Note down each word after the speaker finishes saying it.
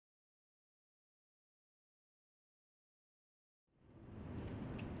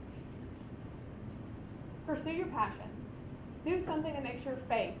Pursue your passion. Do something that makes your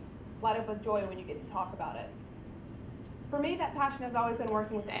face light up with joy when you get to talk about it. For me, that passion has always been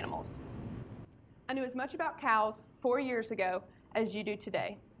working with animals. I knew as much about cows 4 years ago as you do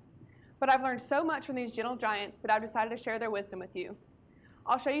today. But I've learned so much from these gentle giants that I've decided to share their wisdom with you.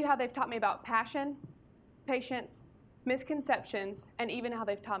 I'll show you how they've taught me about passion, patience, misconceptions, and even how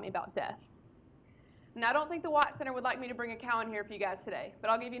they've taught me about death. Now, I don't think the Watt Center would like me to bring a cow in here for you guys today, but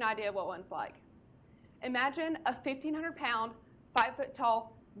I'll give you an idea of what one's like. Imagine a 1,500-pound,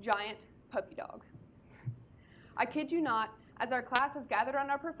 5-foot-tall, giant puppy dog. I kid you not, as our class is gathered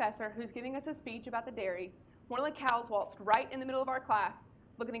around our professor who's giving us a speech about the dairy, one of the cows waltzed right in the middle of our class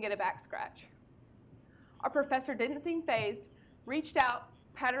looking to get a back scratch. Our professor didn't seem fazed, reached out,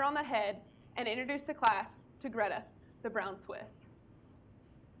 patted her on the head, and introduced the class to Greta, the brown Swiss.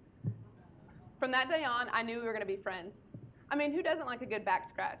 From that day on, I knew we were going to be friends. I mean, who doesn't like a good back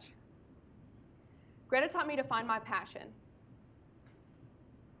scratch? Greta taught me to find my passion.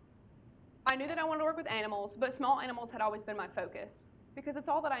 I knew that I wanted to work with animals, but small animals had always been my focus because it's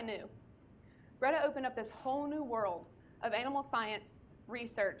all that I knew. Greta opened up this whole new world of animal science,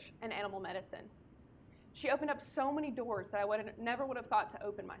 research, and animal medicine. She opened up so many doors that I never would have thought to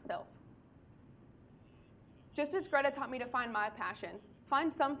open myself. Just as Greta taught me to find my passion,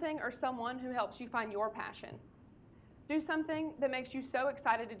 find something or someone who helps you find your passion. Do something that makes you so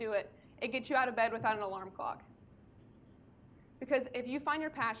excited to do it, it gets you out of bed without an alarm clock. Because if you find your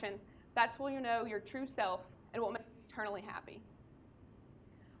passion, that's when you know your true self and what makes you eternally happy.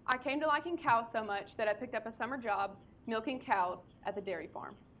 I came to liking cows so much that I picked up a summer job milking cows at the dairy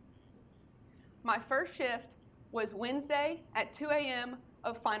farm. My first shift was Wednesday at 2 a.m.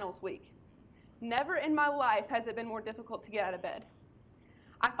 of finals week. Never in my life has it been more difficult to get out of bed.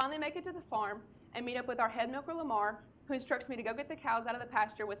 I finally make it to the farm and meet up with our head milker, Lamar, who instructs me to go get the cows out of the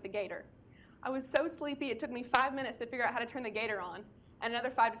pasture with the gator. I was so sleepy it took me 5 minutes to figure out how to turn the gator on, and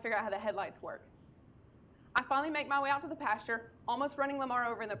another 5 to figure out how the headlights work. I finally make my way out to the pasture, almost running Lamar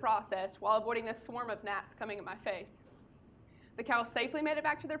over in the process while avoiding this swarm of gnats coming at my face. The cows safely made it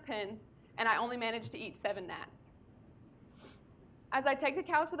back to their pens, and I only managed to eat 7 gnats. As I take the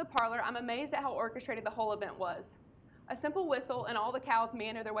cows to the parlor, I'm amazed at how orchestrated the whole event was. A simple whistle, and all the cows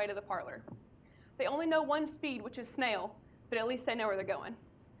meander their way to the parlor. They only know one speed, which is snail, but at least they know where they're going.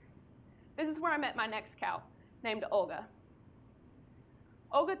 This is where I met my next cow, named Olga.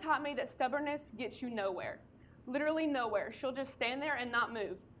 Olga taught me that stubbornness gets you nowhere. Literally nowhere. She'll just stand there and not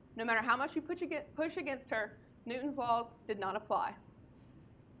move. No matter how much you push against her, Newton's laws did not apply.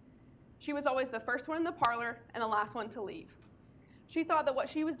 She was always the first one in the parlor and the last one to leave. She thought that what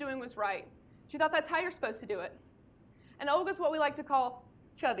she was doing was right. She thought that's how you're supposed to do it. And Olga's what we like to call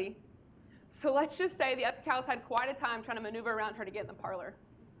chubby. So let's just say the other cows had quite a time trying to maneuver around her to get in the parlor.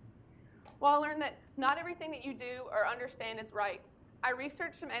 Well, I learned that not everything that you do or understand is right. I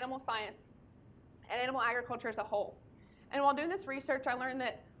researched some animal science and animal agriculture as a whole. And while doing this research, I learned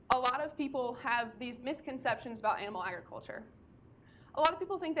that a lot of people have these misconceptions about animal agriculture. A lot of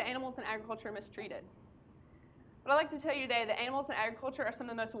people think that animals in agriculture are mistreated. But I'd like to tell you today that animals in agriculture are some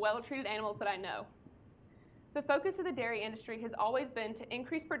of the most well-treated animals that I know. The focus of the dairy industry has always been to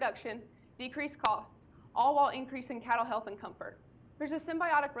increase production, decrease costs, all while increasing cattle health and comfort. There's a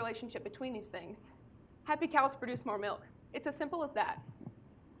symbiotic relationship between these things. Happy cows produce more milk. It's as simple as that.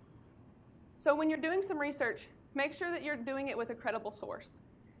 So when you're doing some research, make sure that you're doing it with a credible source.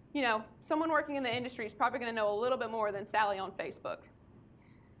 You know, someone working in the industry is probably going to know a little bit more than Sally on Facebook.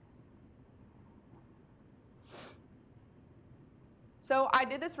 So I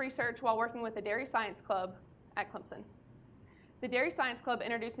did this research while working with the Dairy Science Club at Clemson. The Dairy Science Club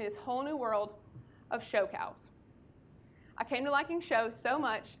introduced me to this whole new world of show cows. I came to liking shows so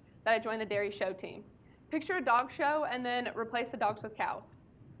much that I joined the dairy show team. Picture a dog show and then replace the dogs with cows.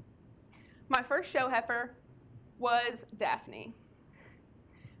 My first show heifer was Daphne.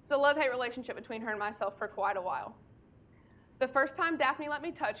 It was a love-hate relationship between her and myself for quite a while. The first time Daphne let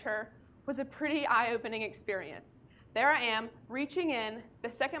me touch her was a pretty eye-opening experience. There I am, reaching in. The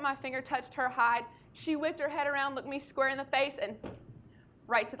second my finger touched her hide, she whipped her head around, looked me square in the face, and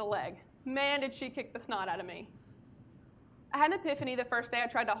right to the leg. Man, did she kick the snot out of me. I had an epiphany the first day I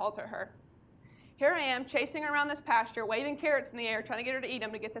tried to halter her. Here I am, chasing her around this pasture, waving carrots in the air, trying to get her to eat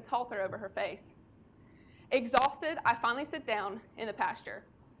them to get this halter over her face. Exhausted, I finally sit down in the pasture.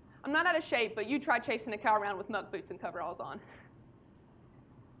 I'm not out of shape, but you try chasing a cow around with muck boots and coveralls on.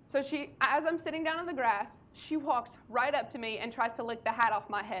 So as I'm sitting down in the grass, she walks right up to me and tries to lick the hat off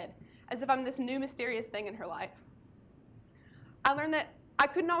my head, as if I'm this new mysterious thing in her life. I learned that I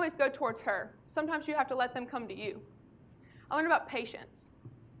couldn't always go towards her. Sometimes you have to let them come to you. I learned about patience.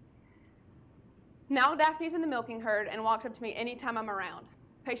 Now Daphne's in the milking herd and walks up to me anytime I'm around.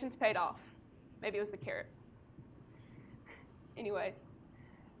 Patience paid off. Maybe it was the carrots. Anyways,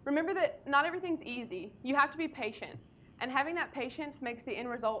 remember that not everything's easy. You have to be patient, and having that patience makes the end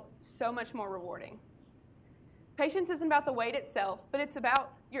result so much more rewarding. Patience isn't about the weight itself, but it's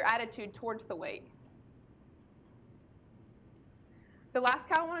about your attitude towards the weight. The last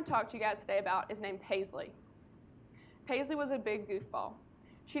cow I want to talk to you guys today about is named Paisley. Paisley was a big goofball.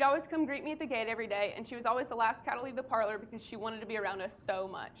 She'd always come greet me at the gate every day, and she was always the last cow to leave the parlor because she wanted to be around us so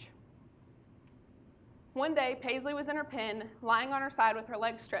much. One day, Paisley was in her pen, lying on her side with her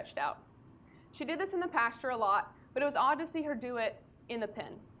legs stretched out. She did this in the pasture a lot, but it was odd to see her do it in the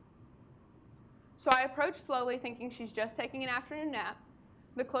pen. So I approached slowly, thinking she's just taking an afternoon nap.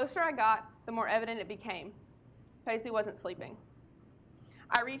 The closer I got, the more evident it became. Paisley wasn't sleeping.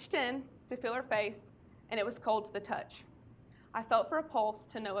 I reached in to feel her face, and it was cold to the touch. I felt for a pulse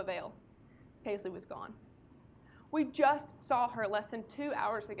to no avail. Paisley was gone. We just saw her less than 2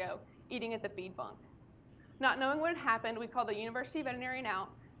 hours ago eating at the feed bunk. Not knowing what had happened, we called the university veterinarian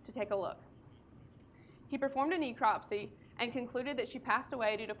out to take a look. He performed a necropsy and concluded that she passed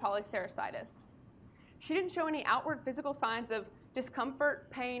away due to polycerasitis. She didn't show any outward physical signs of discomfort,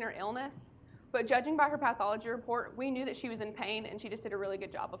 pain, or illness, but judging by her pathology report, we knew that she was in pain, and she just did a really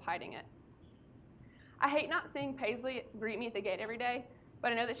good job of hiding it. I hate not seeing Paisley greet me at the gate every day,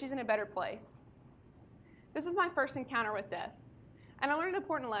 but I know that she's in a better place. This was my first encounter with death, and I learned an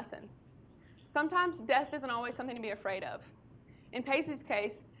important lesson. Sometimes death isn't always something to be afraid of. In Paisley's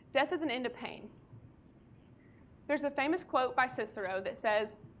case, death is an end to pain. There's a famous quote by Cicero that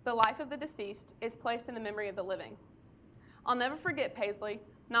says, "The life of the deceased is placed in the memory of the living." I'll never forget Paisley,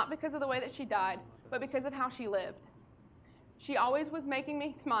 not because of the way that she died, but because of how she lived. She always was making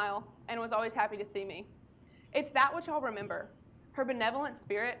me smile and was always happy to see me. It's that which I'll remember, her benevolent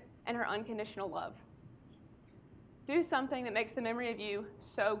spirit and her unconditional love. Do something that makes the memory of you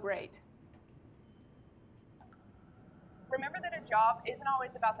so great. Remember that a job isn't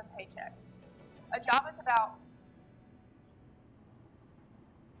always about the paycheck. A job is about,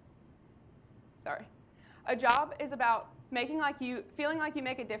 a job is about feeling like you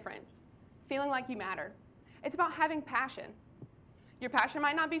make a difference, feeling like you matter. It's about having passion. Your passion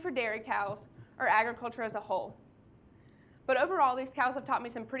might not be for dairy cows or agriculture as a whole. But overall, these cows have taught me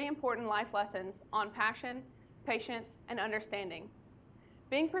some pretty important life lessons on passion, patience, and understanding.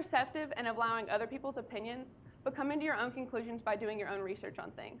 Being perceptive and allowing other people's opinions, but coming to your own conclusions by doing your own research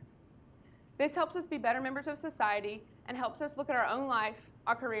on things. This helps us be better members of society and helps us look at our own life,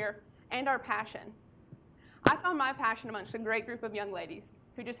 our career, and our passion. I found my passion amongst a great group of young ladies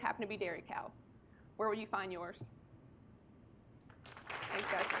who just happen to be dairy cows. Where will you find yours? Thanks,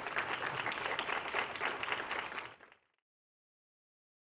 guys.